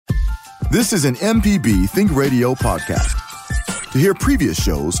This is an MPB Think Radio podcast. To hear previous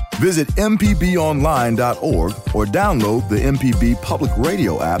shows, visit mpbonline.org or download the MPB Public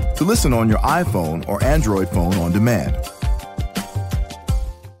Radio app to listen on your iPhone or Android phone on demand.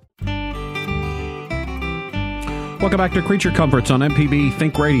 Welcome back to Creature Comforts on MPB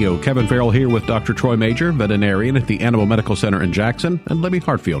Think Radio. Kevin Farrell here with Dr. Troy Major, veterinarian at the Animal Medical Center in Jackson, and Libby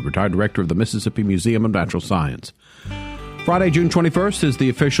Hartfield, retired director of the Mississippi Museum of Natural Science. Friday, June 21st is the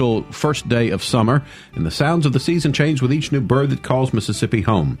official first day of summer, and the sounds of the season change with each new bird that calls Mississippi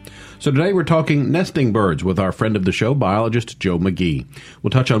home. So today we're talking nesting birds with our friend of the show, biologist Joe McGee. We'll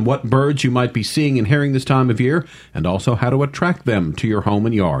touch on what birds you might be seeing and hearing this time of year, and also how to attract them to your home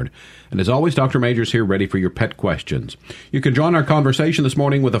and yard. And as always, Dr. Major's here ready for your pet questions. You can join our conversation this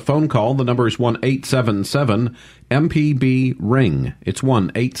morning with a phone call. The number is 1-877-MPB-RING. It's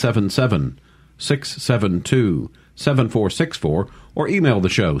 1-877-672-7464, or email the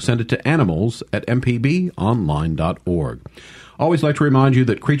show. Send it to animals@mpbonline.org. Always like to remind you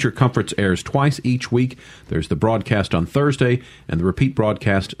that Creature Comforts airs twice each week. There's the broadcast on Thursday and the repeat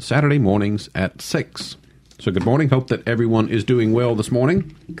broadcast Saturday mornings at 6. So good morning. Hope that everyone is doing well this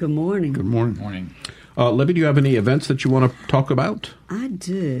morning. Good morning. Good morning. Libby, do you have any events that you want to talk about? I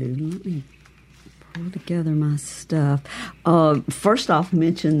do. Let me pull together my stuff. First off,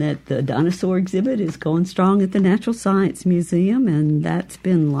 mention that the dinosaur exhibit is going strong at the Natural Science Museum, and that's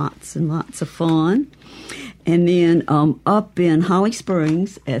been lots and lots of fun. And then up in Holly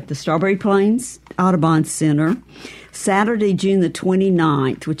Springs at the Strawberry Plains Audubon Center, Saturday, June the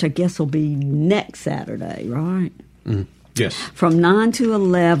 29th, which I guess will be next Saturday, right? Yes. From 9 to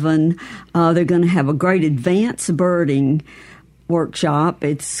 11, they're going to have a great advanced birding workshop.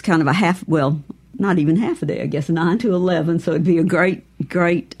 It's kind of a not even half a day, I guess, 9 to 11. So it'd be a great,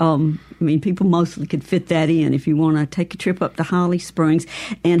 people mostly could fit that in if you want to take a trip up to Holly Springs.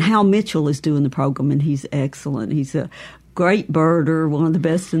 And Hal Mitchell is doing the program, and he's excellent. He's a great birder, one of the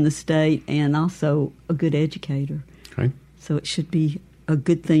best in the state, and also a good educator. Okay. So it should be a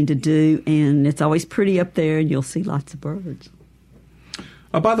good thing to do, and it's always pretty up there, and you'll see lots of birds.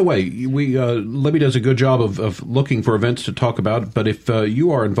 By the way, Libby does a good job of looking for events to talk about, but if you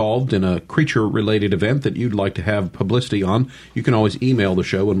are involved in a creature-related event that you'd like to have publicity on, you can always email the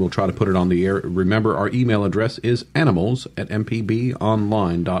show, and we'll try to put it on the air. Remember, our email address is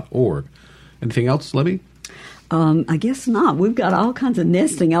animals@mpbonline.org. Anything else, Libby? I guess not. We've got all kinds of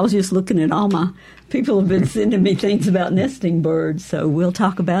nesting. I was just looking at all my people have been sending me things about nesting birds, so we'll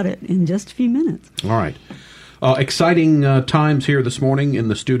talk about it in just a few minutes. All right. Exciting times here this morning in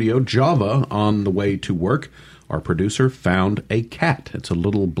the studio. Java, on the way to work, our producer, found a cat. It's a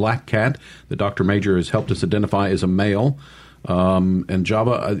little black cat that Dr. Major has helped us identify as a male. And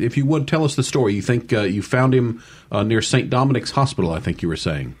Java, if you would, tell us the story. You think you found him near St. Dominic's Hospital, I think you were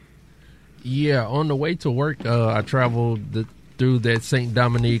saying. Yeah, on the way to work, I traveled through that St.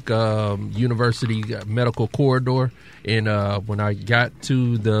 Dominic University medical corridor, and when I got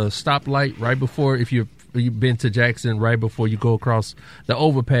to the stoplight right before, if you've been to Jackson, right before you go across the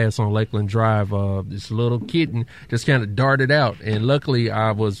overpass on Lakeland Drive, this little kitten just kind of darted out, and luckily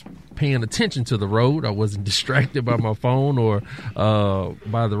I was paying attention to the road. I wasn't distracted by my phone or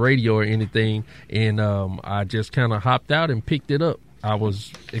by the radio or anything, and I just kind of hopped out and picked it up. I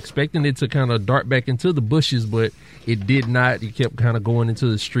was expecting it to kind of dart back into the bushes, but it did not. It kept kind of going into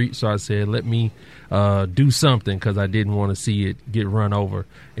the street, so I said, let me do something, because I didn't want to see it get run over.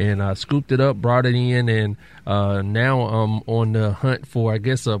 And I scooped it up, brought it in, and now I'm on the hunt for, I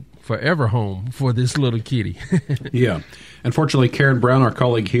guess, a forever home for this little kitty. Yeah. Unfortunately, Karen Brown, our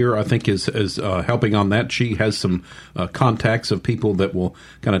colleague here, I think is helping on that. She has some contacts of people that will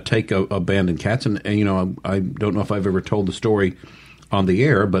kind of take abandoned cats. And I don't know if I've ever told the story on the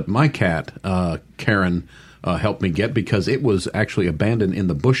air, but my cat, Karen, helped me get, because it was actually abandoned in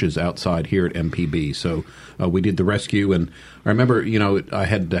the bushes outside here at MPB. So we did the rescue, and I remember, I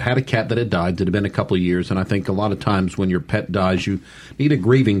had a cat that had died. It had been a couple of years, and I think a lot of times when your pet dies, you need a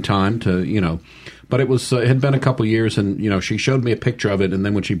grieving time to, but it had been a couple of years, and, she showed me a picture of it, and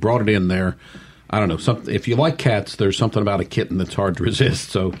then when she brought it in there, I don't know, if you like cats, there's something about a kitten that's hard to resist.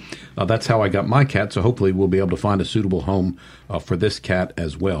 So that's how I got my cat. So hopefully we'll be able to find a suitable home for this cat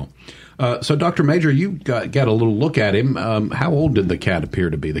as well. So Dr. Major, you got a little look at him. How old did the cat appear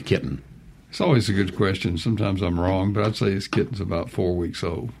to be, the kitten? It's always a good question. Sometimes I'm wrong, but I'd say his kitten's about 4 weeks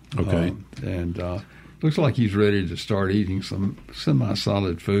old. Okay. And looks like he's ready to start eating some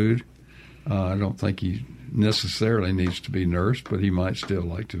semi-solid food. I don't think he necessarily needs to be nursed, but he might still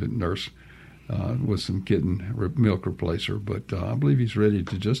like to nurse with some kitten milk replacer. But I believe he's ready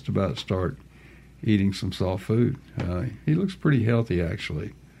to just about start eating some soft food. He looks pretty healthy,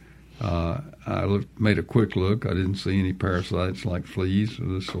 actually. Made a quick look. I didn't see any parasites like fleas or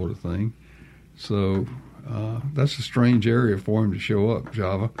this sort of thing. So that's a strange area for him to show up,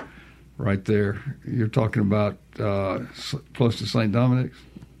 Java, right there. You're talking about close to St. Dominic's?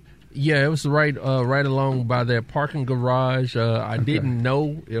 Yeah, it was right along by that parking garage. I didn't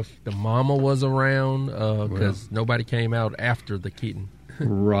know if the mama was around because nobody came out after the kitten.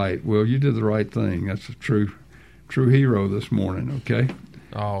 Right. Well, you did the right thing. That's a true hero this morning, okay?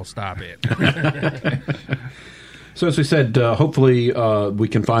 Oh, stop it. So as we said, hopefully we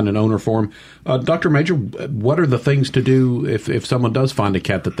can find an owner for him. Dr. Major, what are the things to do if someone does find a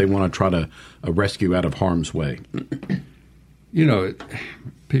cat that they want to try to rescue out of harm's way? You know,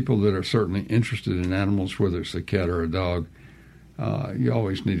 people that are certainly interested in animals, whether it's a cat or a dog, you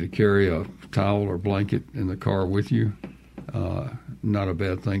always need to carry a towel or blanket in the car with you. Not a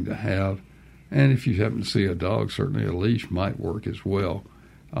bad thing to have. And if you happen to see a dog, certainly a leash might work as well.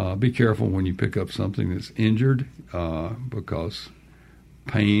 Be careful when you pick up something that's injured because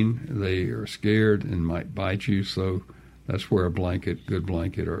pain, they are scared and might bite you. So that's where a good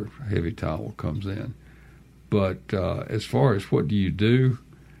blanket or heavy towel comes in. But as far as what do you do,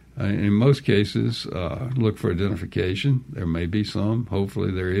 in most cases, look for identification. There may be some.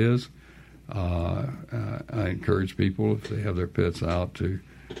 Hopefully there is. I encourage people, if they have their pets out, to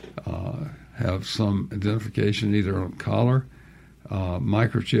have some identification either on collar.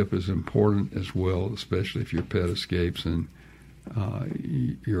 Microchip is important as well, especially if your pet escapes and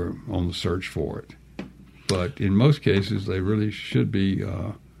you're on the search for it. But in most cases, they really should be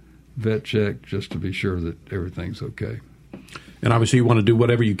vet checked just to be sure that everything's okay. And obviously you want to do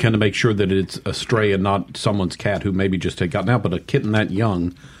whatever you can to make sure that it's a stray and not someone's cat who maybe just had gotten out. But a kitten that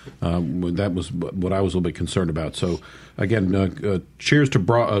young, that was what I was a little bit concerned about. So, again, cheers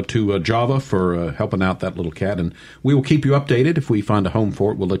to Java for helping out that little cat. And we will keep you updated. If we find a home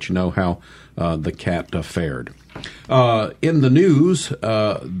for it, we'll let you know how the cat fared. In the news,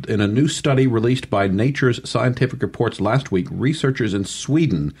 in a new study released by Nature's Scientific Reports last week, researchers in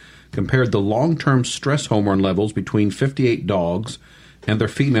Sweden compared the long-term stress hormone levels between 58 dogs and their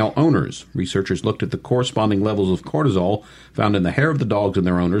female owners. Researchers looked at the corresponding levels of cortisol found in the hair of the dogs and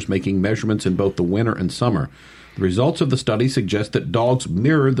their owners, making measurements in both the winter and summer. The results of the study suggest that dogs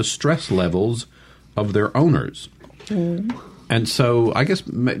mirror the stress levels of their owners. And so I guess,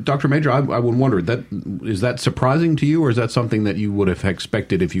 Dr. Major, I would wonder, is that surprising to you, or is that something that you would have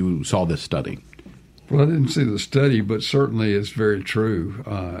expected if you saw this study? Well, I didn't see the study, but certainly it's very true.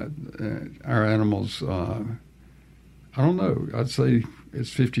 Our animals, I don't know, I'd say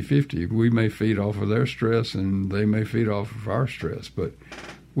it's 50-50. We may feed off of their stress and they may feed off of our stress, but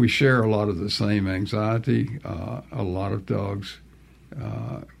we share a lot of the same anxiety. A lot of dogs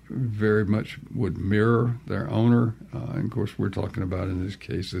very much would mirror their owner. And of course, we're talking about in these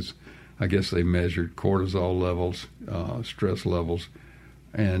cases, I guess they measured cortisol levels, stress levels,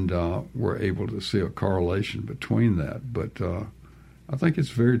 and were able to see a correlation between that. But I think it's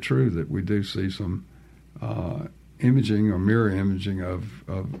very true that we do see some imaging or mirror imaging of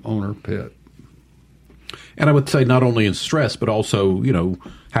owner-pet. And I would say not only in stress, but also,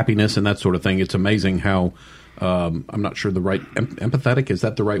 happiness and that sort of thing. It's amazing how, I'm not sure the right, empathetic, is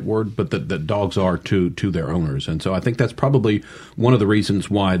that the right word? But that dogs are to their owners. And so I think that's probably one of the reasons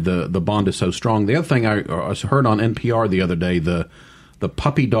why the bond is so strong. The other thing I heard on NPR the other day, the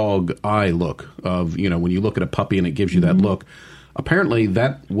puppy dog eye look of, when you look at a puppy and it gives you that look, apparently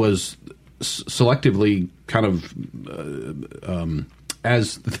that was selectively kind of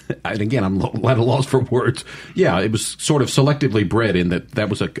and again, I'm at a loss for words. Yeah, it was sort of selectively bred in that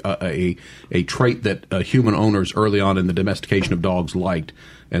was a trait that human owners early on in the domestication of dogs liked,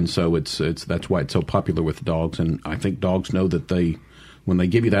 and so that's why it's so popular with dogs. And I think dogs know that when they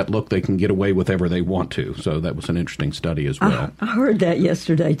give you that look, they can get away with whatever they want to. So that was an interesting study as well. I heard that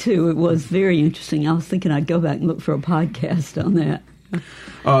yesterday too. It was very interesting. I was thinking I'd go back and look for a podcast on that.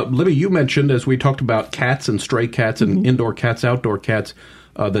 Libby, you mentioned, as we talked about cats and stray cats and indoor cats, outdoor cats,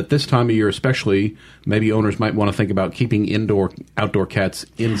 that this time of year especially, maybe owners might want to think about keeping outdoor cats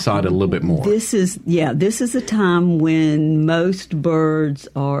inside a little bit more. This is a time when most birds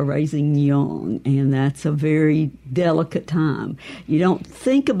are raising young, and that's a very delicate time. You don't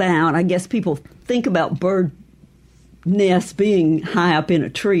think about, I guess people think about bird nest being high up in a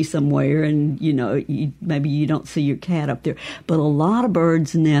tree somewhere, and maybe you don't see your cat up there. But a lot of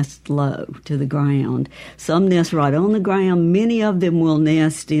birds nest low to the ground. Some nest right on the ground. Many of them will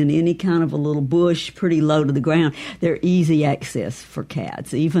nest in any kind of a little bush pretty low to the ground. They're easy access for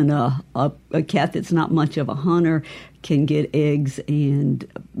cats. Even a cat that's not much of a hunter can get eggs and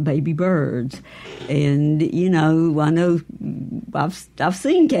baby birds. And I know I've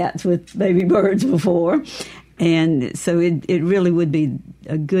seen cats with baby birds before. And so it really would be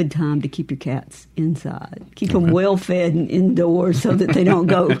a good time to keep your cats inside. Keep them well fed and indoors so that they don't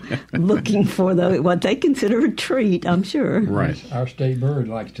go looking for what they consider a treat, I'm sure. Right. Our state bird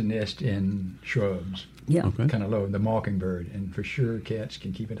likes to nest in shrubs. Yeah. Okay. Kind of low, the mockingbird. And for sure, cats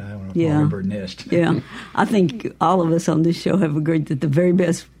can keep an eye on a mockingbird nest. Yeah. I think all of us on this show have agreed that the very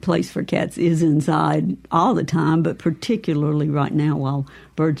best place for cats is inside all the time, but particularly right now while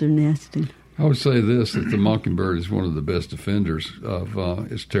birds are nesting. I would say this, that the mockingbird is one of the best defenders of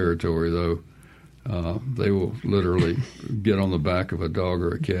its territory, though. They will literally get on the back of a dog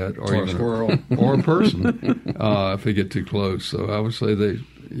or a cat or even a squirrel or a person if they get too close. So I would say there's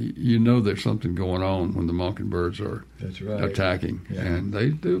something going on when the mockingbirds are attacking, and they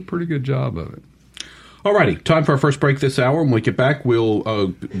do a pretty good job of it. All righty, time for our first break this hour. When we get back, we'll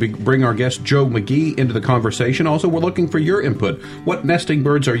bring our guest Joe McGee into the conversation. Also, we're looking for your input. What nesting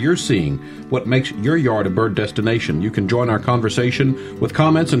birds are you seeing? What makes your yard a bird destination? You can join our conversation with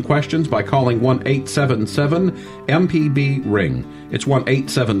comments and questions by calling 1-877-MPB-RING. It's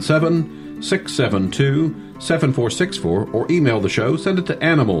 1-877-672-7464, or email the show. Send it to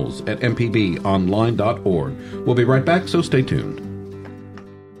animals@mpbonline.org. We'll be right back, so stay tuned.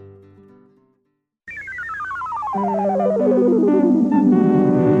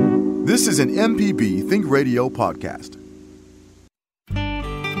 This is an MPB Think Radio podcast.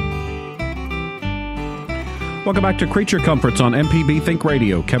 Welcome back to Creature Comforts on MPB Think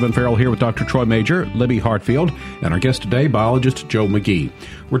Radio. Kevin Farrell here with Dr. Troy Major, Libby Hartfield, and our guest today, biologist Joe McGee.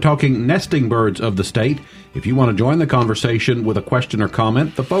 We're talking nesting birds of the state. If you want to join the conversation with a question or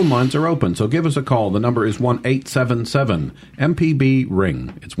comment, the phone lines are open, so give us a call. The number is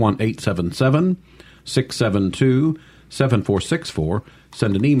 1-877-MPB-RING. It's 1-877-672-7464.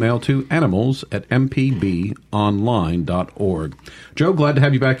 Send an email to animals@mpbonline.org. Joe, glad to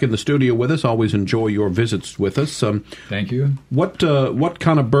have you back in the studio with us. Always enjoy your visits with us. Thank you. What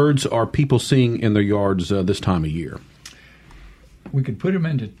kind of birds are people seeing in their yards this time of year? We could put them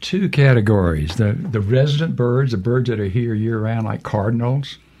into two categories. The resident birds, the birds that are here year-round, like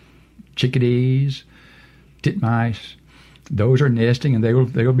cardinals, chickadees, titmice. Those are nesting, and they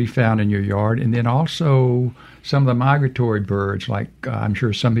will be found in your yard. And then also some of the migratory birds, like I'm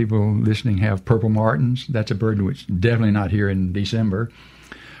sure some people listening have purple martins. That's a bird which is definitely not here in December.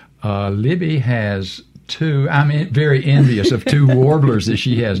 Libby has two. I'm very envious of two warblers that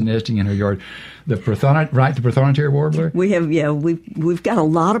she has nesting in her yard. The prothonotary warbler. We have, we've got a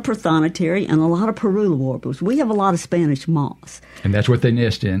lot of prothonotary and a lot of parula warblers. We have a lot of Spanish moths, and that's what they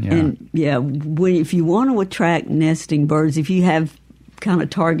nest in. Yeah, and if you want to attract nesting birds, if you have kind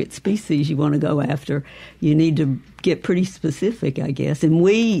of target species you want to go after, you need to get pretty specific, I guess. And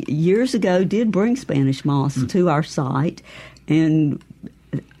we years ago did bring Spanish moths to our site, and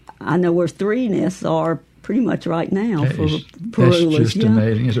I know where 3 nests are pretty much right now for parulas. That's just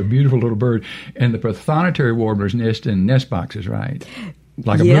amazing. It's a beautiful little bird. And the prothonotary warblers nest in nest boxes, right?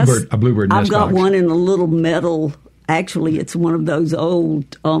 Like a bluebird nest box. I've got one in a little metal, actually it's one of those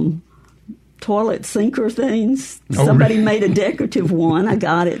old toilet sinker things. Somebody made a decorative one. I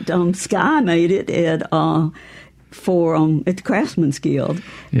got it. Sky made it at the Craftsman's Guild.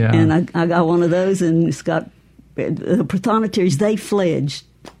 Yeah. And I got one of those, and it's got the prothonotaries. They fledged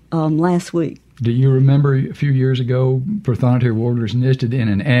last week. Do you remember a few years ago, prothonotary warblers nested in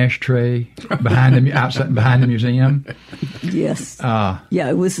an ashtray behind the museum? Yes.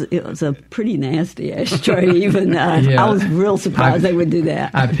 It was a pretty nasty ashtray. Even I was real surprised they would do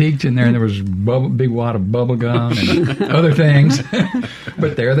that. I peeked in there, and there was big wad of bubble gum and other things,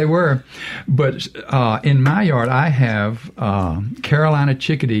 but there they were. But in my yard, I have Carolina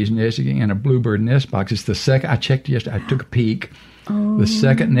chickadees nesting in a bluebird nest box. It's the second. I checked yesterday. I took a peek. The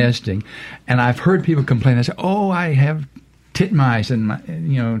second nesting, and I've heard people complain. They say, I have titmice and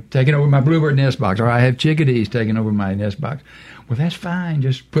taking over my bluebird nest box, or I have chickadees taking over my nest box. Well, that's fine.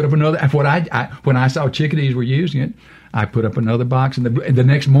 Just put up another. When I saw chickadees were using it, I put up another box, and the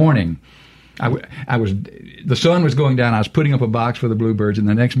next morning, the sun was going down. I was putting up a box for the bluebirds, and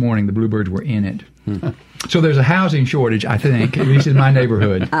the next morning the bluebirds were in it. So there's a housing shortage, I think, at least in my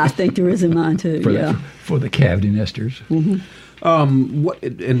neighborhood. I think there is in mine too. For the cavity nesters. Mm-hmm.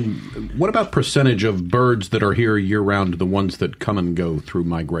 What about percentage of birds that are here year round to the ones that come and go through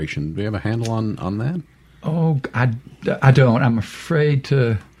migration? Do you have a handle on that? Oh, I don't. I'm afraid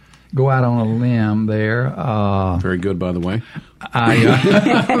to go out on a limb there. Very good, by the way. I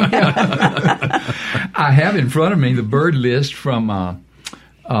have in front of me the bird list from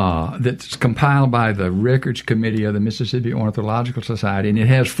that's compiled by the Records Committee of the Mississippi Ornithological Society, and it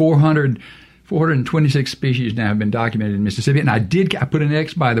has 426 species now have been documented in Mississippi. And I put an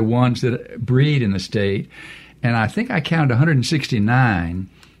X by the ones that breed in the state, and I think I counted 169.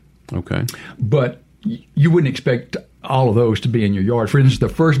 Okay. But you wouldn't expect all of those to be in your yard. For instance, the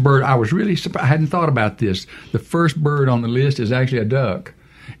first bird, I was really surprised. I hadn't thought about this. The first bird on the list is actually a duck.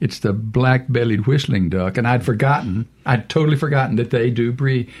 It's the black-bellied whistling duck, and I'd totally forgotten that they do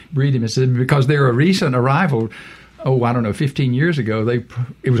breed in Mississippi because they're a recent arrival. 15 years ago.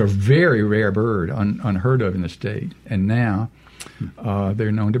 It was a very rare bird, unheard of in the state, and now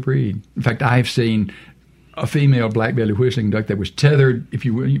they're known to breed. In fact, I've seen a female black-bellied whistling duck that was tethered, if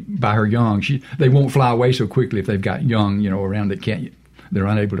you will, by her young. They won't fly away so quickly if they've got young, around that they're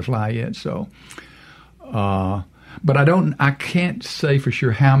unable to fly yet. So, but I can't say for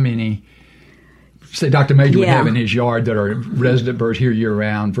sure how many, say Dr. Major would have in his yard that are resident birds here year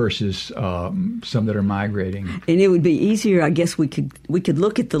round versus some that are migrating. And it would be easier, I guess we could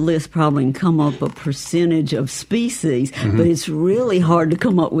look at the list probably and come up a percentage of species, but it's really hard to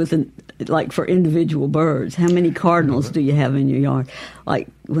come up with like for individual birds. How many cardinals do you have in your yard? Like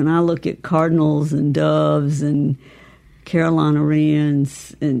when I look at cardinals and doves and Carolina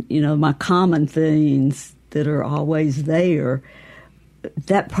wrens and, my common things that are always there,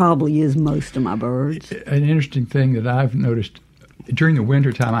 that probably is most of my birds. An interesting thing that I've noticed, during the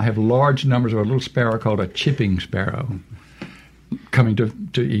wintertime, I have large numbers of a little sparrow called a chipping sparrow coming to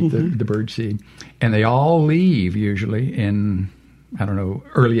eat the bird seed. And they all leave usually in,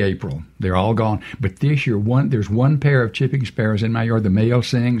 early April. They're all gone. But this year, there's one pair of chipping sparrows in my yard. The male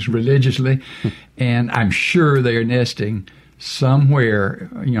sings religiously, and I'm sure they are nesting somewhere,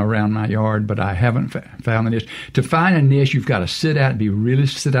 around my yard, but I haven't found the nest. To find a nest, you've got to sit out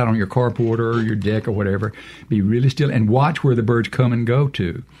on your carport or your deck or whatever, be really still, and watch where the birds come and go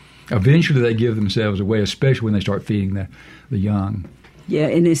to. Eventually, they give themselves away, especially when they start feeding the young. Yeah,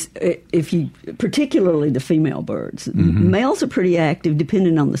 and particularly the female birds. Males are pretty active,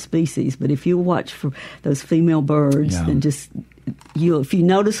 depending on the species. But if you watch for those female birds, and if you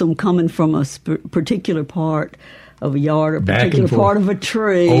notice them coming from a particular part of a yard, or a particular part of a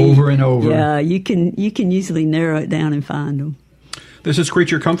tree, over and over. Yeah, you can usually narrow it down and find them. This is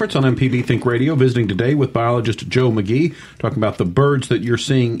Creature Comforts on MPB Think Radio, visiting today with biologist Joe McGee, talking about the birds that you're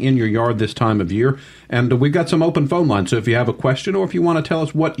seeing in your yard this time of year. And we've got some open phone lines, so if you have a question or if you want to tell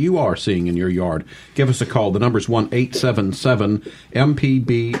us what you are seeing in your yard, give us a call. The number is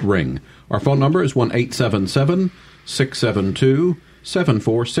 1-877-MPB-RING. Our phone number is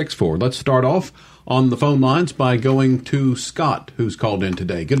 1-877-672-7464. Let's start off on the phone lines by going to Scott, who's called in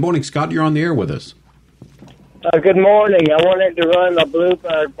today. Good morning, Scott. You're on the air with us. Good morning. I wanted to run the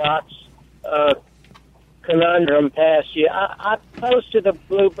bluebird box conundrum past you. I posted a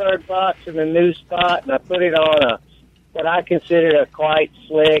bluebird box in a new spot, and I put it on what I consider a quite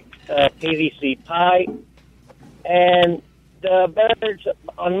slick PVC pipe. And the birds,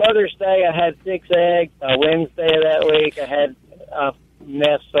 on Mother's Day, I had 6 eggs. By Wednesday of that week, I had a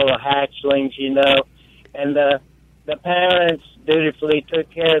nest full of hatchlings, and the parents dutifully took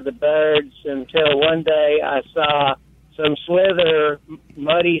care of the birds until one day I saw some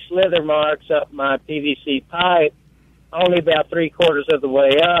muddy slither marks up my PVC pipe, only about 3/4 of the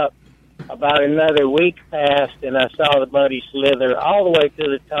way up. About another week passed, and I saw the muddy slither all the way to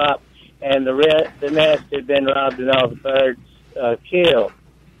the top, and the nest had been robbed and all the birds killed.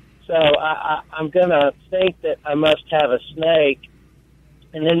 So I'm going to think that I must have a snake.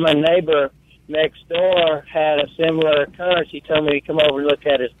 And then my neighbor next door had a similar occurrence. He told me to come over and look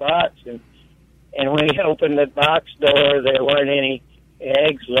at his box, and when he opened the box door, there weren't any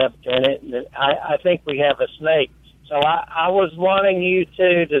eggs left in it. And I think we have a snake. So I was wanting you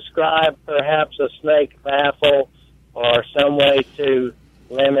to describe perhaps a snake baffle or some way to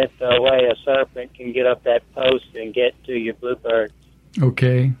limit the way a serpent can get up that post and get to your bluebird.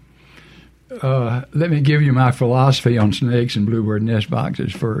 Okay. Let me give you my philosophy on snakes and bluebird nest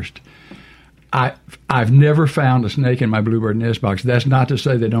boxes first. I've never found a snake in my bluebird nest box. That's not to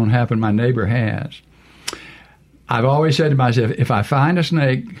say they don't happen. My neighbor has. I've always said to myself, if I find a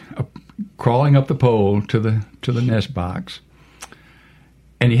snake crawling up the pole to the nest box,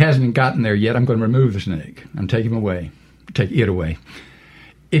 and he hasn't gotten there yet, I'm going to remove the snake and take it away.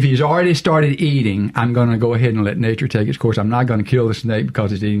 if he's already started eating, I'm going to go ahead and let nature take its course. I'm not going to kill the snake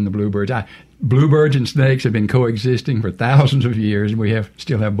because it's eating the bluebirds. Bluebirds and snakes have been coexisting for thousands of years, and we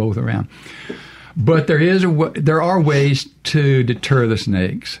still have both around. But there are ways to deter the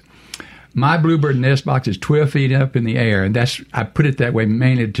snakes. My bluebird nest box is 12 feet up in the air, and I put it that way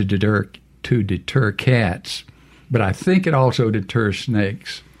mainly to deter cats. But I think it also deters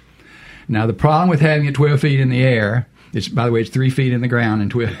snakes. Now, the problem with having it 12 feet in the air, by the way, it's 3 feet in the ground,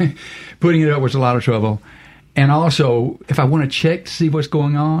 and putting it up was a lot of trouble. And also, if I want to check to see what's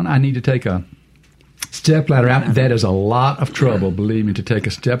going on, I need to take a stepladder out. That is a lot of trouble, believe me, to take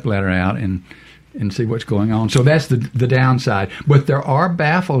a stepladder out and see what's going on. So that's the downside. But there are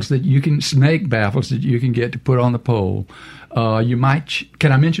snake baffles that you can get to put on the pole. You might,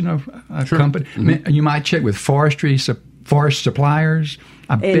 can I mention a Sure. company? Mm-hmm. You might check with Forest Suppliers.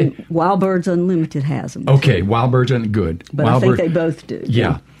 And Wild Birds Unlimited has them. Okay, Wild Birds Unlimited. Good. But I think they both do.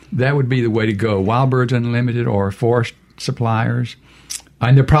 Yeah, that would be the way to go. Wild Birds Unlimited or Forest Suppliers.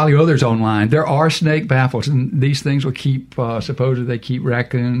 And there are probably others online. There are snake baffles, and these things will keep, supposedly they keep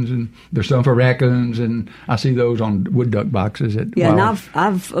raccoons, and there's some for raccoons, and I see those on wood duck boxes. And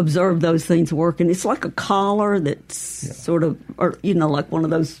I've observed those things working. It's like a collar that's sort of, or like one of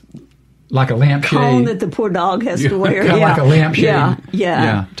those. Like a lampshade. Cone that the poor dog has to wear. Kind of like a lampshade.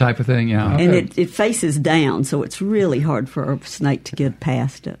 Yeah, type of thing, yeah. And it faces down, so it's really hard for a snake to get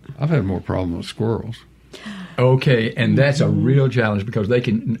past it. I've had more problem with squirrels. Okay, and that's a real challenge because they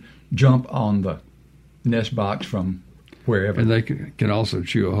can jump on the nest box from wherever. And they can also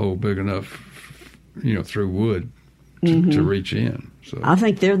chew a hole big enough, through wood to reach in. So I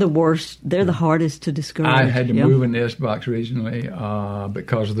think they're the worst. They're the hardest to discourage. I had to move a nest box recently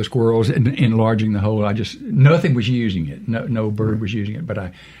because of the squirrels enlarging the hole. Nothing was using it. No bird was using it,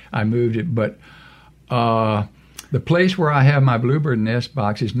 but I moved it. But the place where I have my bluebird nest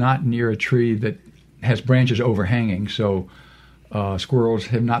box is not near a tree that has branches overhanging, so squirrels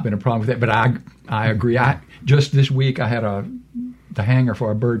have not been a problem with that. But I agree. Just this week I had the hanger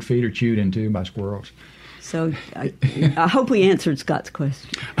for a bird feeder chewed into by squirrels. So I hope we answered Scott's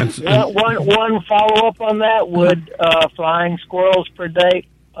question. One follow up on that: would flying squirrels predate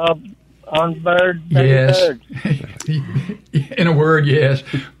on birds? Yes, in a word, yes.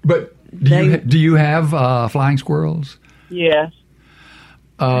 But do you have flying squirrels? Yes.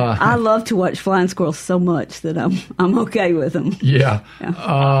 I love to watch flying squirrels so much that I'm okay with them. Yeah. Snakes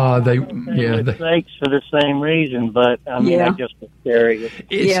for the same reason, but I just was curious.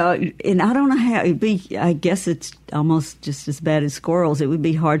 And I don't know how it'd be. I guess it's almost just as bad as squirrels. It would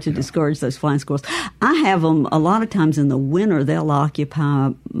be hard to discourage those flying squirrels. I have them a lot of times in the winter. They'll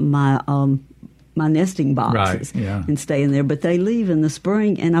occupy my nesting boxes and stay in there, but they leave in the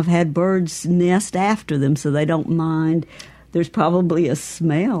spring, and I've had birds nest after them, so they don't mind. There's probably a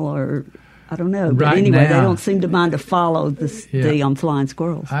smell, or I don't know. But anyway, they don't seem to mind to follow the flying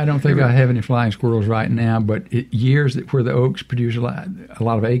squirrels. I don't think I have any flying squirrels right now, but years where the oaks produce a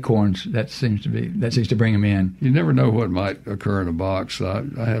lot of acorns, that seems to bring them in. You never know what might occur in a box. I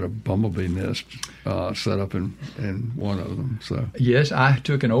had a bumblebee nest set up in one of them. So yes, I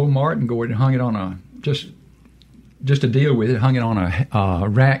took an old martin gourd and hung it on just to deal with it. Hung it on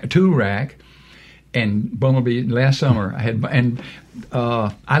a tool rack. And bumblebee last summer I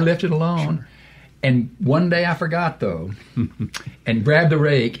left it alone. Sure. And one day I forgot though, and grabbed the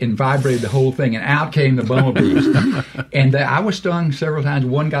rake and vibrated the whole thing, and out came the bumblebees. And I was stung several times.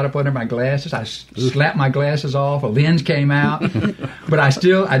 One got up under my glasses. I slapped my glasses off. A lens came out, but I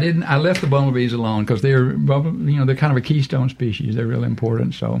left the bumblebees alone because they're kind of a keystone species. They're really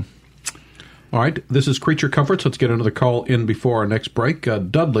important. So. All right, this is Creature Comforts. Let's get another call in before our next break.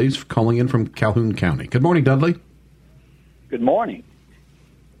 Dudley's calling in from Calhoun County. Good morning, Dudley. Good morning.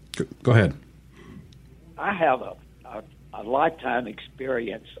 Go ahead. I have a lifetime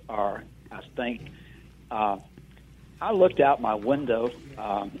experience, or I think I looked out my window.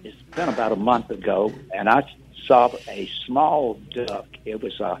 It's been about a month ago, and I saw a small duck. It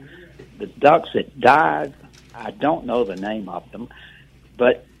was the ducks that died. I don't know the name of them,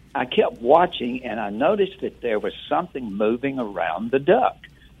 but I kept watching, and I noticed that there was something moving around the duck.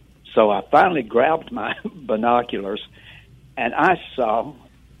 So I finally grabbed my binoculars, and I saw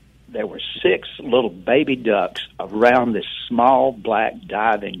there were 6 little baby ducks around this small black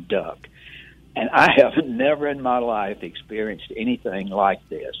diving duck. And I have never in my life experienced anything like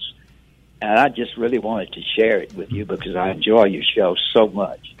this. And I just really wanted to share it with you because I enjoy your show so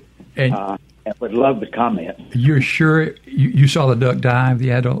much. And would love to comment. You're sure you saw the duck dive, the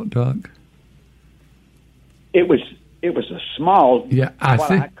adult duck? It was a small,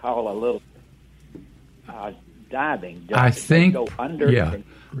 I call a little diving duck. I think, they go under. Yeah,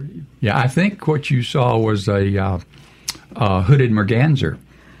 Yeah, I think what you saw was a hooded merganser,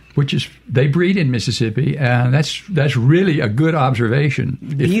 which is they breed in Mississippi, and that's really a good observation.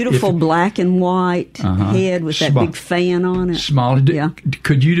 Beautiful black and white head with that big fan on it. Small. Yeah.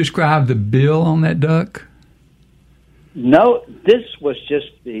 Could you describe the bill on that duck? No, this was just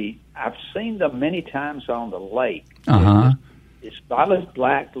I've seen them many times on the lake. It's solid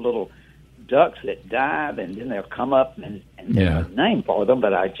black little ducks that dive, and then they'll come up and there's a name for them,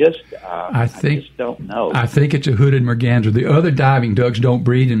 but I just don't know. I think it's a hooded merganser. The other diving ducks don't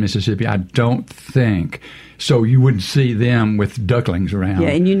breed in Mississippi, I don't think. So you wouldn't see them with ducklings around. Yeah,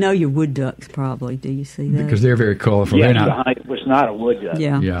 and you know your wood ducks probably. Do you see that? Because they're very colorful. Yeah, it was not a wood duck.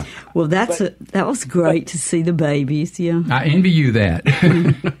 Yeah. Well, that was great to see the babies. Yeah, I envy you that.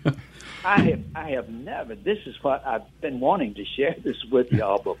 I have never. This is what I've been wanting to share this with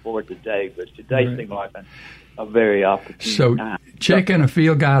y'all before today, but today seemed like a very opportune time. So check in a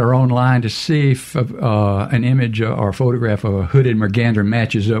field guide or online to see if an image or a photograph of a hooded mergander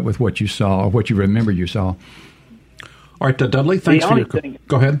matches up with what you saw or what you remember you saw. All right, Dudley, thanks for your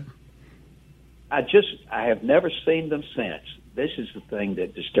Go ahead. I have never seen them since. This is the thing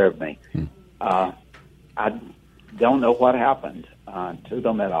that disturbed me. I don't know what happened to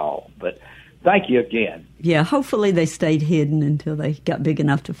them at all, but thank you again. Yeah, hopefully they stayed hidden until they got big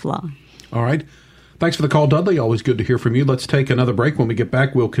enough to fly. All right. Thanks for the call, Dudley. Always good to hear from you. Let's take another break. When we get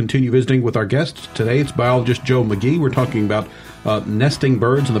back, we'll continue visiting with our guests. Today, it's biologist Joe McGee. We're talking about nesting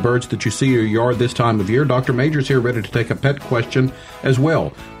birds and the birds that you see in your yard this time of year. Dr. Major's here ready to take a pet question as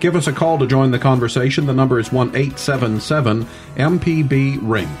well. Give us a call to join the conversation. The number is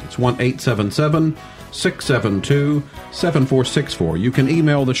 1-877-MPB-RING. It's 1-877-672-7464. You can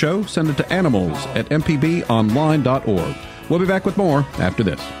email the show. Send it to animals@mpbonline.org. We'll be back with more after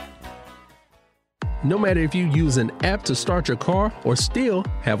this. No matter if you use an app to start your car or still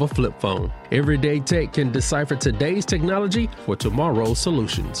have a flip phone, Everyday Tech can decipher today's technology for tomorrow's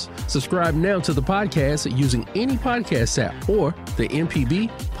solutions. Subscribe now to the podcast using any podcast app or the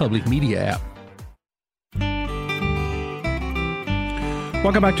MPB Public Media app.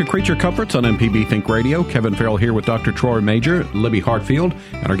 Welcome back to Creature Comforts on MPB Think Radio. Kevin Farrell here with Dr. Troy Major, Libby Hartfield,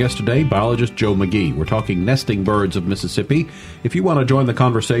 and our guest today, biologist Joe McGee. We're talking nesting birds of Mississippi. If you want to join the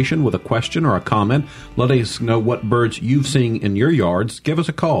conversation with a question or a comment, let us know what birds you've seen in your yards. Give us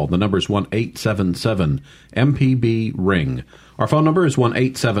a call. The number is 1-877-MPB-RING. Our phone number is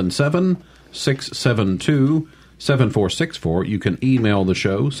 1-877-672-7464. You can email the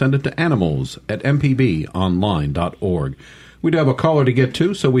show. Send it to animals@mpbonline.org. We do have a caller to get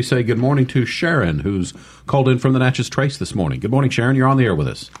to, so we say good morning to Sharon, who's called in from the Natchez Trace this morning. Good morning, Sharon. You're on the air with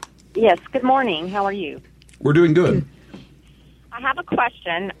us. Yes, good morning. How are you? We're doing good. I have a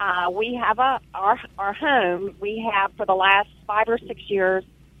question. We have our home, we have for the last 5 or 6 years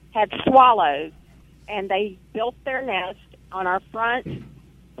had swallows, and they built their nest on our front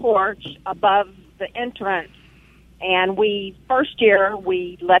porch above the entrance. And first year,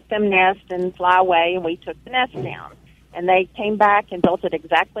 we let them nest and fly away, and we took the nest down. And they came back and built it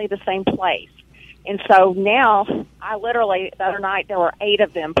exactly the same place. And so now, the other night, there were 8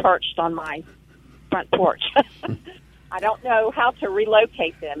 of them perched on my front porch. I don't know how to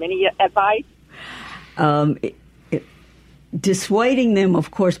relocate them. Any advice? Dissuading them,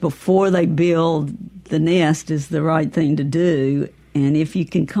 of course, before they build the nest is the right thing to do. And if you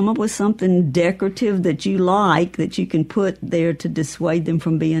can come up with something decorative that you like, that you can put there to dissuade them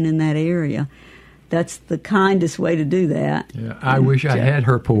from being in that area, that's the kindest way to do that. Yeah, I wish I had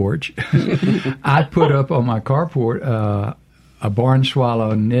her porch. I put up on my carport a barn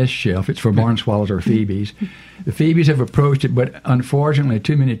swallow nest shelf. It's for barn swallows or phoebes. The phoebes have approached it, but unfortunately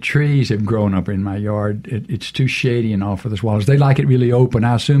too many trees have grown up in my yard. It's too shady and all for the swallows. They like it really open.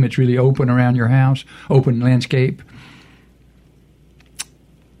 I assume it's really open around your house, open landscape.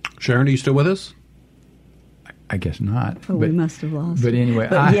 Sharon, are you still with us? I guess not. Oh, we must have lost. But anyway,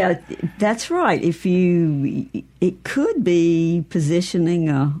 yeah, that's right. It could be positioning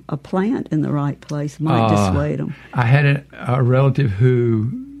a plant in the right place might dissuade them. I had a relative who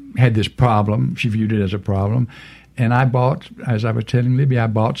had this problem. She viewed it as a problem, and I bought, as I was telling Libby, I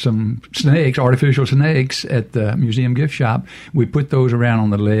bought some snakes, artificial snakes, at the museum gift shop. We put those around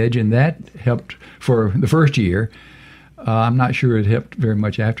on the ledge, and that helped for the first year. I'm not sure it helped very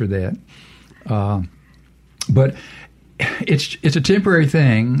much after that. But it's a temporary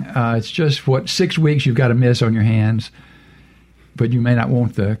thing. It's just 6 weeks you've got a mess on your hands, but you may not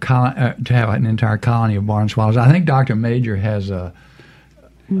want to have an entire colony of barn swallows. I think Dr. Major has a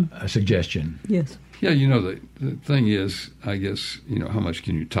suggestion. Yes. Yeah, the thing is, I guess, how much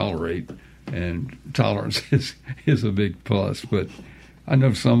can you tolerate? And tolerance is a big plus. But I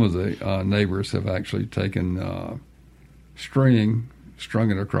know some of the neighbors have actually taken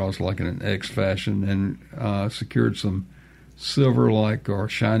strung it across like in an X fashion, and secured some silver-like or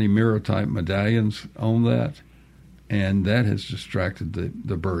shiny mirror-type medallions on that, and that has distracted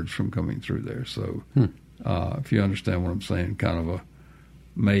the birds from coming through there. So if you understand what I'm saying, kind of a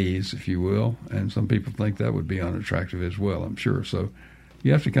maze, if you will, and some people think that would be unattractive as well, I'm sure. So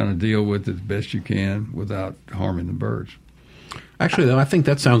you have to kind of deal with it as best you can without harming the birds. Actually, though, I think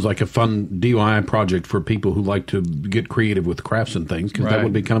that sounds like a fun DIY project for people who like to get creative with crafts and things, because that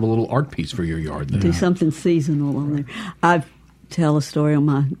would be kind of a little art piece for your yard. Then. Do something seasonal on there. I tell a story on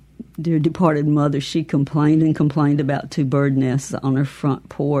my dear departed mother. She complained about 2 bird nests on her front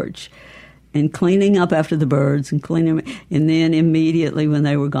porch, and cleaning up after the birds and cleaning, and then immediately when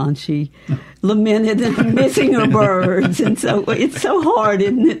they were gone, she lamented missing her birds. And so it's so hard,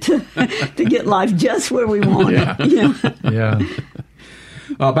 isn't it, to get life just where we want it. Yeah.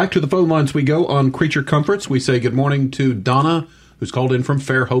 Back to the phone lines we go on Creature Comforts. We say good morning to Donna, who's called in from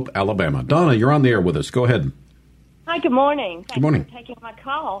Fairhope, Alabama. Donna, you're on the air with us. Go ahead. Hi, good morning. Good morning. Thanks for taking my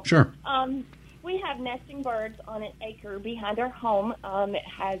call. Sure. We have nesting birds on an acre behind our home. It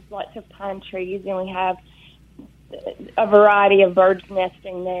has lots of pine trees, and we have a variety of birds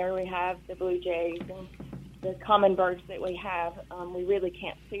nesting there. We have the blue jays and the common birds that we have. We really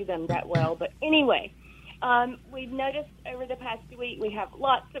can't see them that well. But anyway, we've noticed over the past week we have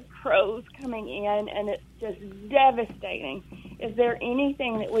lots of crows coming in, and it's just devastating. Is there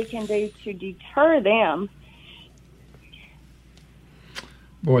anything that we can do to deter them?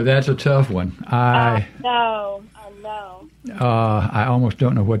 Boy, that's a tough one. I know. I almost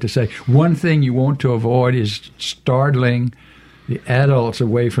don't know what to say. One thing you want to avoid is startling the adults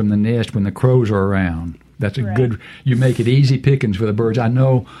away from the nest when the crows are around. That's a good. You make it easy pickings for the birds. I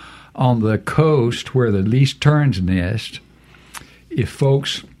know on the coast where the least terns nest, if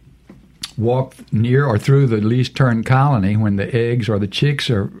folks walk near or through the least tern colony when the eggs or the chicks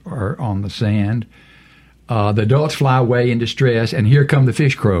are on the sand, the adults fly away in distress, and here come the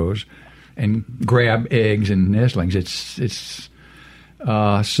fish crows and grab eggs and nestlings.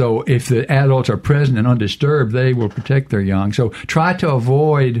 So if the adults are present and undisturbed, they will protect their young. So try to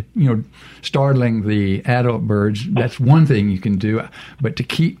avoid, startling the adult birds. That's one thing you can do. But to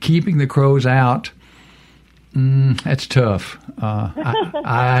keeping the crows out, that's tough.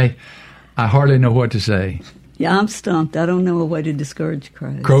 I hardly know what to say. Yeah, I'm stumped. I don't know a way to discourage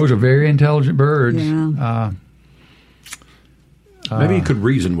crows. Crows are very intelligent birds. Yeah. Maybe you could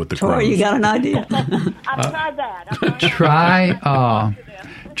reason with the crows. Troy, you got an idea? I've tried that.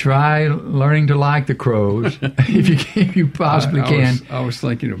 Try learning to like the crows if you possibly can. I was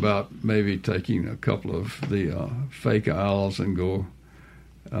thinking about maybe taking a couple of the fake owls and go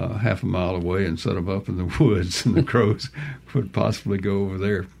half a mile away and set them up in the woods, and the crows would possibly go over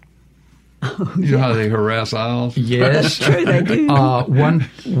there. You know how they harass owls? Yes. That's true, they do.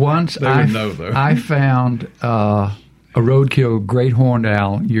 Once they would know, though. I found a roadkill great horned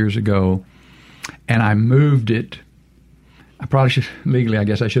owl years ago, and I moved it. I probably should, legally, I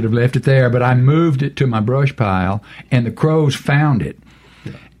guess I should have left it there, but I moved it to my brush pile, and the crows found it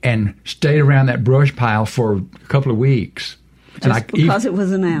and stayed around that brush pile for a couple of weeks. Because it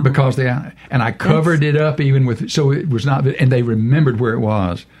was an owl. And I covered it up even with, so it was not, and they remembered where it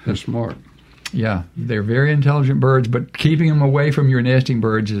was. They're smart. Yeah, they're very intelligent birds, but keeping them away from your nesting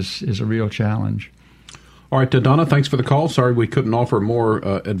birds is a real challenge. All right, Donna, thanks for the call. Sorry we couldn't offer more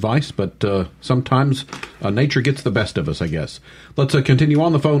advice, but sometimes nature gets the best of us, I guess. Let's continue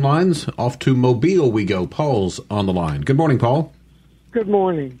on the phone lines. Off to Mobile we go. Paul's on the line. Good morning, Paul. Good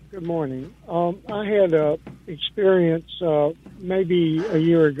morning. I had an experience maybe a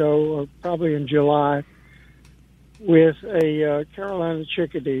year ago, or probably in July, with a Carolina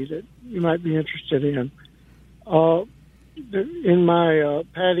chickadee that you might be interested in. In my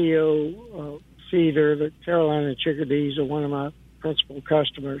patio feeder, the Carolina chickadees are one of my principal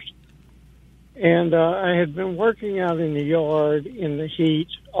customers. And I had been working out in the yard in the heat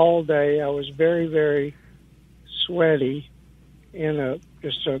all day. I was very, very sweaty in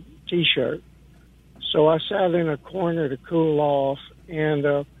just a T-shirt. So I sat in a corner to cool off, and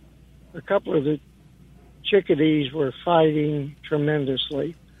a couple of the chickadees were fighting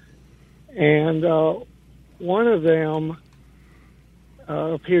tremendously. And one of them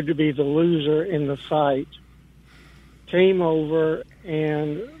appeared to be the loser in the fight, came over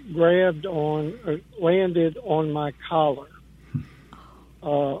and landed on my collar,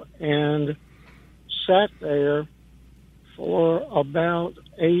 and sat there for about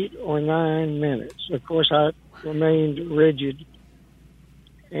 8 or 9 minutes. Of course, I remained rigid.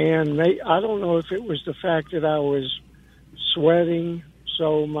 And I don't know if it was the fact that I was sweating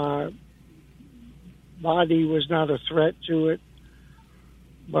so my body was not a threat to it.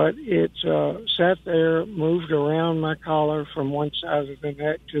 But it sat there, moved around my collar from one side of the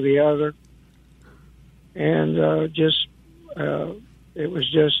neck to the other, and it was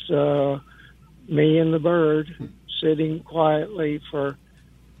just me and the bird sitting quietly for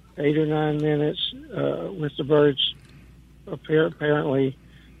 8 or 9 minutes, with the birds apparently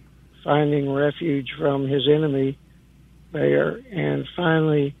finding refuge from his enemy there. And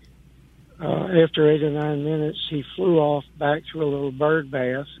finally, after 8 or 9 minutes, he flew off back to a little bird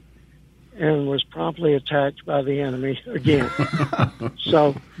bath and was promptly attacked by the enemy again.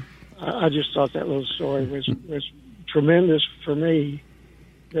 So I just thought that little story was tremendous for me,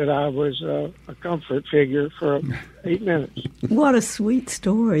 that I was a comfort figure for 8 minutes. What a sweet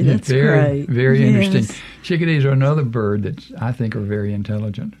story. That's very, great. Very Yes. interesting. Chickadees are another bird that I think are very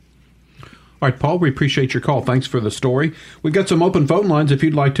intelligent. All right, Paul, we appreciate your call. Thanks for the story. We've got some open phone lines. If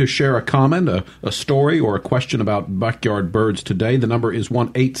you'd like to share a comment, a story, or a question about backyard birds today, the number is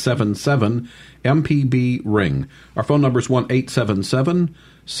 1-877-MPB-RING. Our phone number is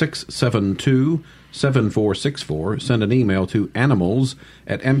 1-877-672-7464. Send an email to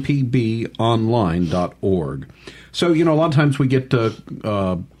animals@mpbonline.org. So, a lot of times we get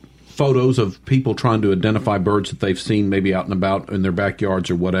photos of people trying to identify birds that they've seen maybe out and about in their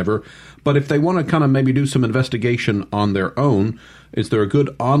backyards or whatever. But if they want to kind of maybe do some investigation on their own, is there a good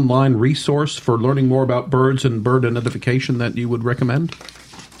online resource for learning more about birds and bird identification that you would recommend?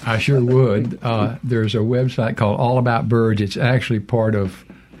 I sure would. There's a website called All About Birds. It's actually part of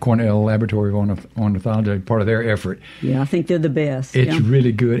Cornell Laboratory of Ornithology, part of their effort. Yeah, I think they're the best. It's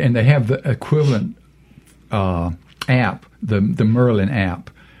really good. And they have the equivalent app, the Merlin app.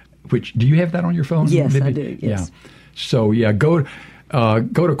 Which, do you have that on your phone? Yes, I do. Yes. Yeah. So go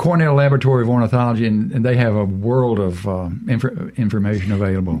to Cornell Laboratory of Ornithology, and they have a world of information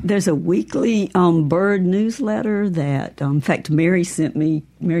available. There's a weekly bird newsletter that, in fact, Mary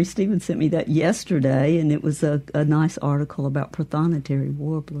Stevens sent me that yesterday, and it was a nice article about prothonotary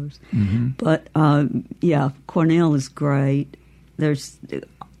warblers. Mm-hmm. But Cornell is great. There's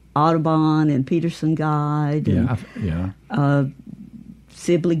Audubon and Peterson Guide. And,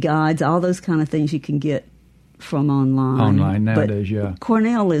 Sibley guides, all those kind of things you can get from online. Online nowadays, but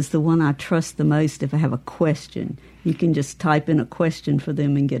Cornell is the one I trust the most if I have a question. You can just type in a question for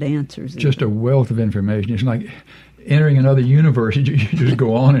them and get answers. Just a wealth of information. It's like entering another universe. You just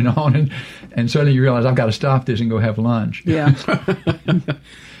go on, and suddenly you realize, I've got to stop this and go have lunch. Yeah.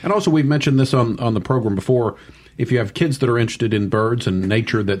 And also, we've mentioned this on the program before. If you have kids that are interested in birds and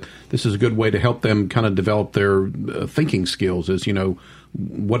nature, that this is a good way to help them kind of develop their thinking skills. Is,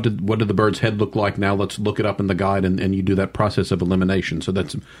 what did the bird's head look like? Now let's look it up in the guide, and you do that process of elimination. So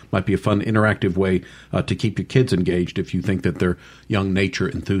that might be a fun, interactive way to keep your kids engaged if you think that they're young nature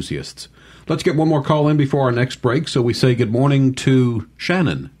enthusiasts. Let's get one more call in before our next break. So we say good morning to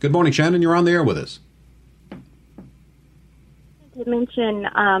Shannon. Good morning, Shannon. You're on the air with us. To mention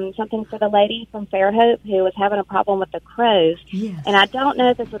something for the lady from Fairhope who was having a problem with the crows. Yes. And I don't know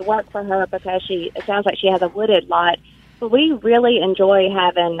if this would work for her because it sounds like she has a wooded lot. But we really enjoy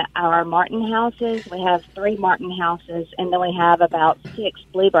having our martin houses. We have 3 martin houses, and then we have about 6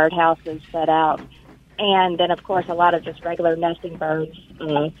 bluebird houses set out. And then, of course, a lot of just regular nesting birds,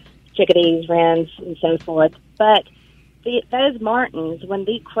 chickadees, wrens, and so forth. But those martins, when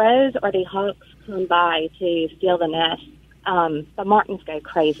the crows or the hawks come by to steal the nest, the martins go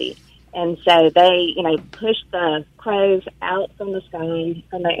crazy. And so they, push the crows out from the sky,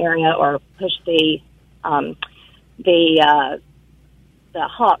 from the area, or push the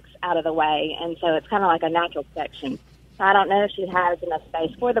hawks out of the way. And so it's kind of like a natural section. So I don't know if she has enough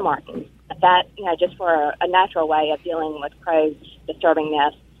space for the martins. But that, just for a natural way of dealing with crows disturbing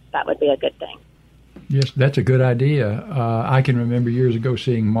nests, that would be a good thing. Yes, that's a good idea. I can remember years ago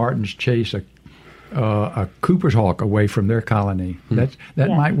seeing martins chase a Cooper's hawk away from their colony. That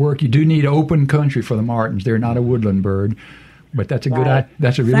might work. You do need open country for the martins. They're not a woodland bird, but that's a good.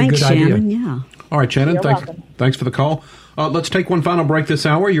 That's a really good Shannon, idea. Yeah. All right, Shannon. You're welcome. Thanks for the call. Let's take one final break this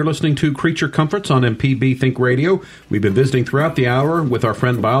hour. You're listening to Creature Comforts on MPB Think Radio. We've been visiting throughout the hour with our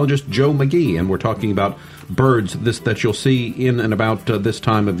friend biologist Joe McGee, and we're talking about birds that you'll see in and about this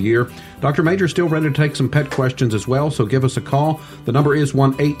time of year. Dr. Major is still ready to take some pet questions as well, so give us a call. The number is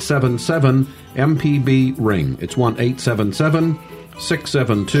 1-877-MPB-RING. It's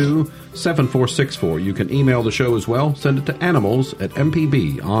 1-877-672-7464. You can email the show as well. Send it to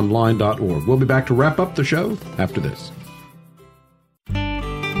animals@mpbonline.org. We'll be back to wrap up the show after this.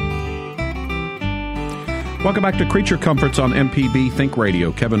 Welcome back to Creature Comforts on MPB Think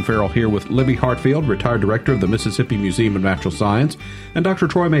Radio. Kevin Farrell here with Libby Hartfield, retired director of the Mississippi Museum of Natural Science, and Dr.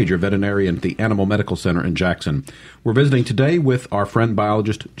 Troy Major, veterinarian at the Animal Medical Center in Jackson. We're visiting today with our friend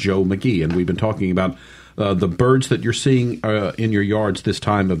biologist Joe McGee, and we've been talking about the birds that you're seeing in your yards this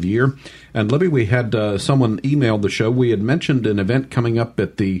time of year. And Libby, we had someone email the show. We had mentioned an event coming up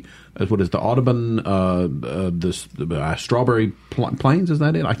at the Audubon, Strawberry Plains, is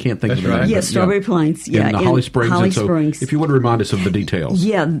that it? I can't think of it. Right. Yes, Strawberry Plains. Yeah, in Holly Springs. Holly so Springs. If you would remind us of the details.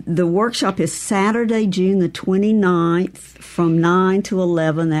 Yeah, the workshop is Saturday, June the 29th from 9 to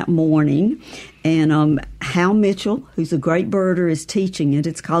 11 that morning. And Hal Mitchell, who's a great birder, is teaching it.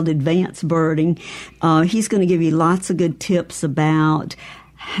 It's called Advanced Birding. He's going to give you lots of good tips about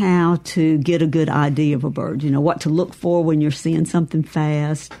how to get a good idea of a bird, what to look for when you're seeing something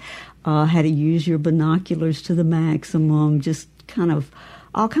fast, how to use your binoculars to the maximum, just kind of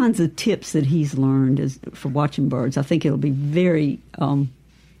all kinds of tips that he's learned for watching birds. I think it'll be very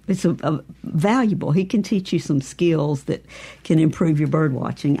it's valuable. He can teach you some skills that can improve your bird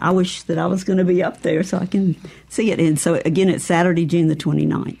watching. I wish that I was going to be up there so I can see it. And so, again, it's Saturday, June the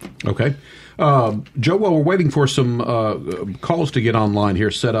 29th. Okay. Joe, while we're waiting for some calls to get online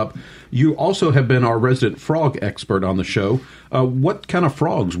here set up, you also have been our resident frog expert on the show. What kind of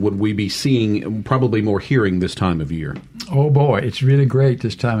frogs would we be seeing, probably more hearing this time of year? Oh, boy, it's really great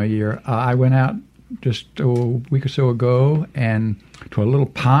this time of year. I went out just a week or so ago and to a little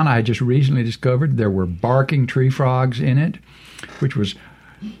pond I just recently discovered. There were barking tree frogs in it, which was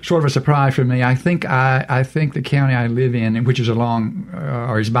sort of a surprise for me. I think the county I live in, which is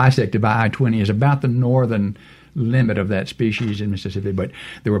or is bisected by I-20, is about the northern limit of that species in Mississippi. But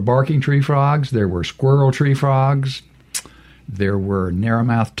there were barking tree frogs, there were squirrel tree frogs, there were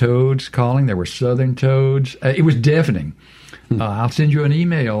narrow-mouthed toads calling, there were southern toads. It was deafening. I'll send you an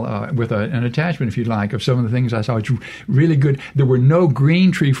email with an attachment, if you'd like, of some of the things I saw. It's really good. There were no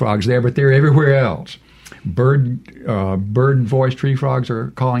green tree frogs there, but they're everywhere else. Bird voice tree frogs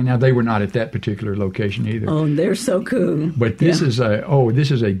are calling now. They were not at that particular location either. Oh, they're so cool. But this is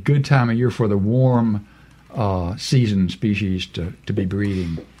a good time of year for the warm season species to be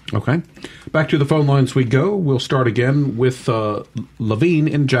breeding. Okay. Back to the phone lines we go. We'll start again with Levine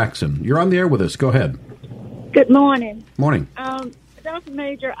in Jackson. You're on the air with us. Go ahead. Good morning. Morning. Dr.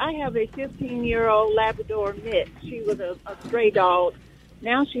 Major, I have a 15-year-old Labrador mix. She was a stray dog.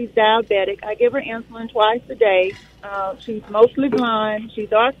 Now she's diabetic. I give her insulin twice a day. She's mostly blind.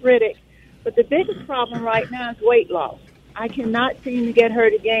 She's arthritic. But the biggest problem right now is weight loss. I cannot seem to get her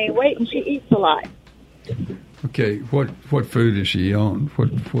to gain weight, and she eats a lot. Okay, what food is she on?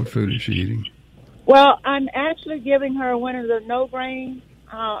 What food is she eating? Well, I'm actually giving her one of the no-grain.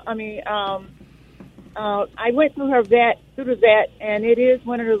 I went through the vet, and it is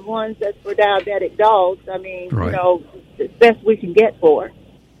one of the ones that's for diabetic dogs. I mean, right. The best we can get for her.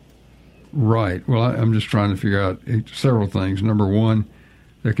 Right. Well, I'm just trying to figure out several things. Number one,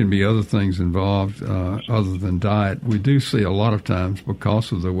 there can be other things involved other than diet. We do see a lot of times,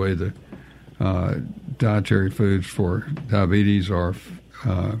 because of the way the dietary foods for diabetes are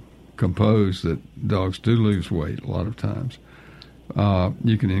composed, that dogs do lose weight a lot of times.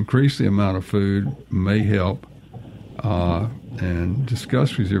 You can increase the amount of food, may help, and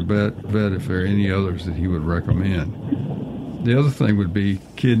discuss with your vet if there are any others that he would recommend. The other thing would be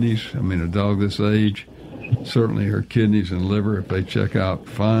kidneys. I mean, a dog this age, certainly her kidneys and liver, if they check out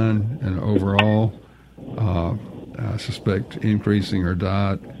fine and overall, I suspect increasing her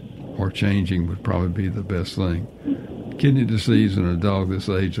diet or changing would probably be the best thing. Kidney disease in a dog this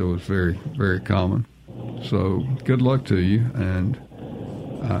age, though, is very, very common. So good luck to you, and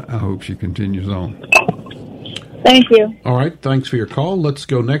I hope she continues on. Thank you. All right, thanks for your call. Let's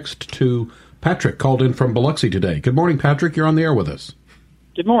go next to Patrick, called in from Biloxi today. Good morning, Patrick. You're on the air with us.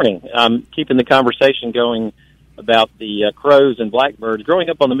 Good morning. I'm keeping the conversation going about the crows and blackbirds. Growing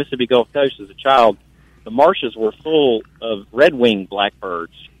up on the Mississippi Gulf Coast as a child, the marshes were full of red-winged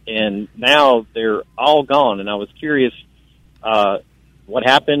blackbirds, and now they're all gone. And I was curious what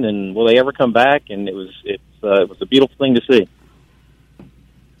happened, and will they ever come back? And it was a beautiful thing to see.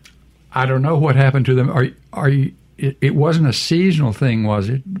 I don't know what happened to them. Are you? It wasn't a seasonal thing, was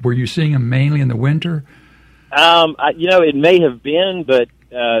it? Were you seeing them mainly in the winter? It may have been, but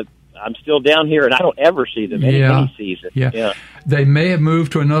I'm still down here, and I don't ever see them any season. Yeah. They may have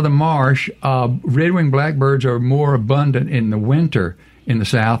moved to another marsh. Red-winged blackbirds are more abundant in the winter in the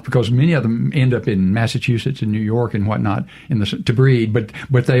South because many of them end up in Massachusetts and New York and whatnot to breed. But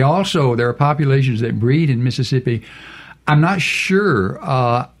there are populations that breed in Mississippi. I'm not sure.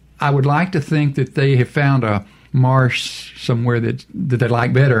 I would like to think that they have found a marsh somewhere that they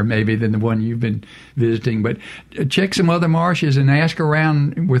like better maybe than the one you've been visiting. But check some other marshes and ask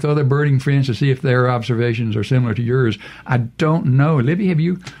around with other birding friends to see if their observations are similar to yours. I don't know. Libby, have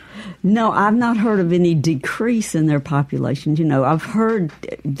you? No, I've not heard of any decrease in their populations. I've heard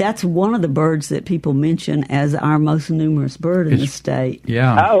that's one of the birds that people mention as our most numerous bird in the state.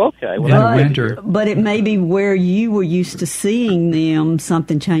 Yeah. Oh, okay. Well, in the winter. But it may be where you were used to seeing them,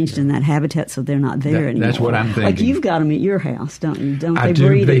 something changed in that habitat, so they're not there anymore. That's what I'm thinking. Like you've got them at your house, don't you? Don't I they do.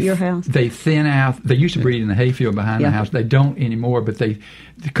 breed at your house? They thin out. They used to breed in the hayfield behind the house. They don't anymore, but they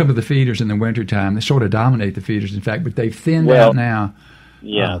come to the feeders in the wintertime. They sort of dominate the feeders, in fact, but they've thinned out now.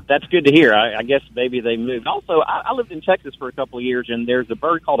 Yeah, that's good to hear. I guess maybe they moved. Also, I lived in Texas for a couple of years, and there's a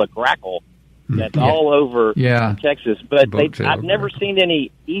bird called a grackle that's all over Texas, but I've never seen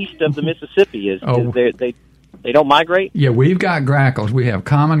any east of the Mississippi. They don't migrate? Yeah, we've got grackles. We have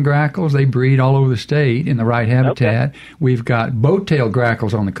common grackles. They breed all over the state in the right habitat. Okay. We've got boat-tailed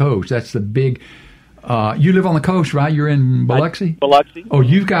grackles on the coast. That's the big... you live on the coast, right? You're in Biloxi? Biloxi. Oh,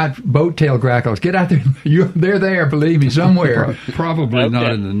 you've got boat-tailed grackles. Get out there. They're there, believe me, somewhere. Probably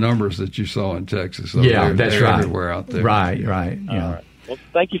not in the numbers that you saw in Texas. Yeah, that's right. Everywhere out there. Right. Yeah. All right. Well,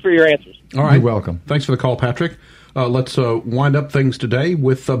 thank you for your answers. All right. You're welcome. Thanks for the call, Patrick. Let's wind up things today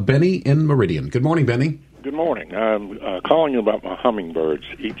with Benny in Meridian. Good morning, Benny. Good morning. I'm calling you about my hummingbirds.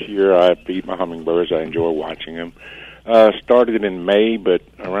 Each year I feed my hummingbirds. I enjoy watching them. Started in May, but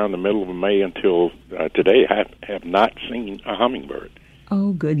around the middle of May until today, I have not seen a hummingbird.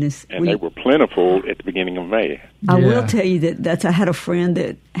 Oh, goodness. And they were plentiful at the beginning of May. I will tell you that I had a friend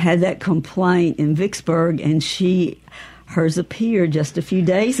that had that complaint in Vicksburg, and hers appeared just a few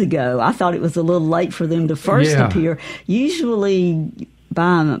days ago. I thought it was a little late for them to first appear. Usually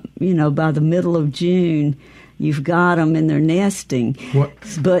by the middle of June, you've got them and they're nesting.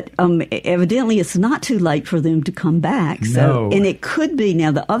 But evidently it's not too late for them to come back. So, and it could be.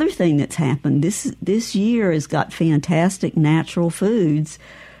 Now, the other thing that's happened, this year has got fantastic natural foods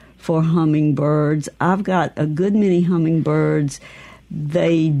for hummingbirds. I've got a good many hummingbirds.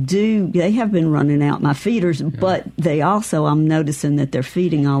 They have been running out my feeders, but they also, I'm noticing that they're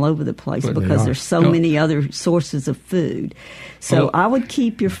feeding all over the place because there's so many other sources of food. So I would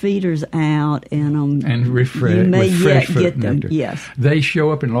keep your feeders out and refresh you may with yet fresh get them. nectar. Yes, they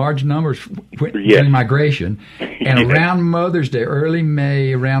show up in large numbers in migration, and around Mother's Day, early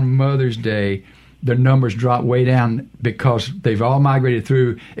May, around Mother's Day, their numbers drop way down because they've all migrated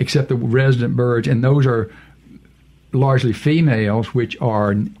through except the resident birds, and those are largely females, which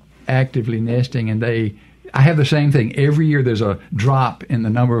are actively nesting, and I have the same thing. Every year there's a drop in the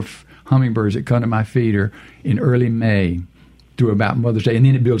number of hummingbirds that come to my feeder in early May through about Mother's Day, and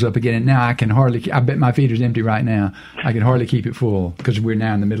then it builds up again. And now I bet my feeder's empty right now. I can hardly keep it full because we're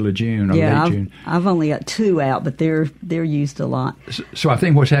now in the middle of June or late June. I've only got 2 out, but they're used a lot. So I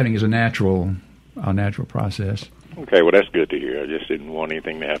think what's happening is a natural process. Okay, well, that's good to hear. I just didn't want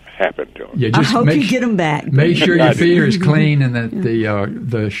anything to happen to them. Yeah, just I hope you get them back. Make sure your feeder is clean and that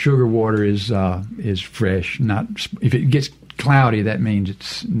the sugar water is fresh. Not if it gets cloudy, that means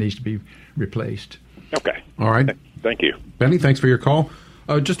it needs to be replaced. Okay. All right. Thank you. Benny, thanks for your call.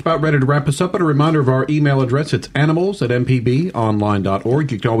 Just about ready to wrap us up, but a reminder of our email address. It's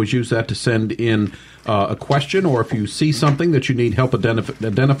animals@mpbonline.org. You can always use that to send in a question, or if you see something that you need help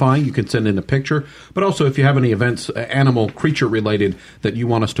identifying, you can send in a picture. But also, if you have any events, animal, creature-related, that you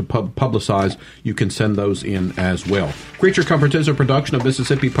want us to publicize, you can send those in as well. Creature Comforts is a production of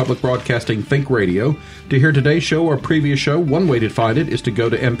Mississippi Public Broadcasting Think Radio. To hear today's show or previous show, one way to find it is to go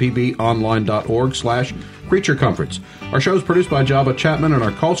to mpbonline.org/Creature Comforts. Our show is produced by Java Chapman, and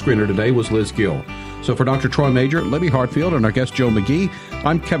our call screener today was Liz Gill. So for Dr. Troy Major, Libby Hartfield, and our guest Joe McGee,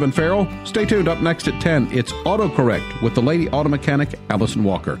 I'm Kevin Farrell. Stay tuned. Up next at 10, it's AutoCorrect with the lady auto mechanic, Allison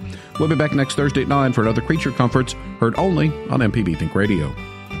Walker. We'll be back next Thursday at 9 for another Creature Comforts, heard only on MPB Think Radio.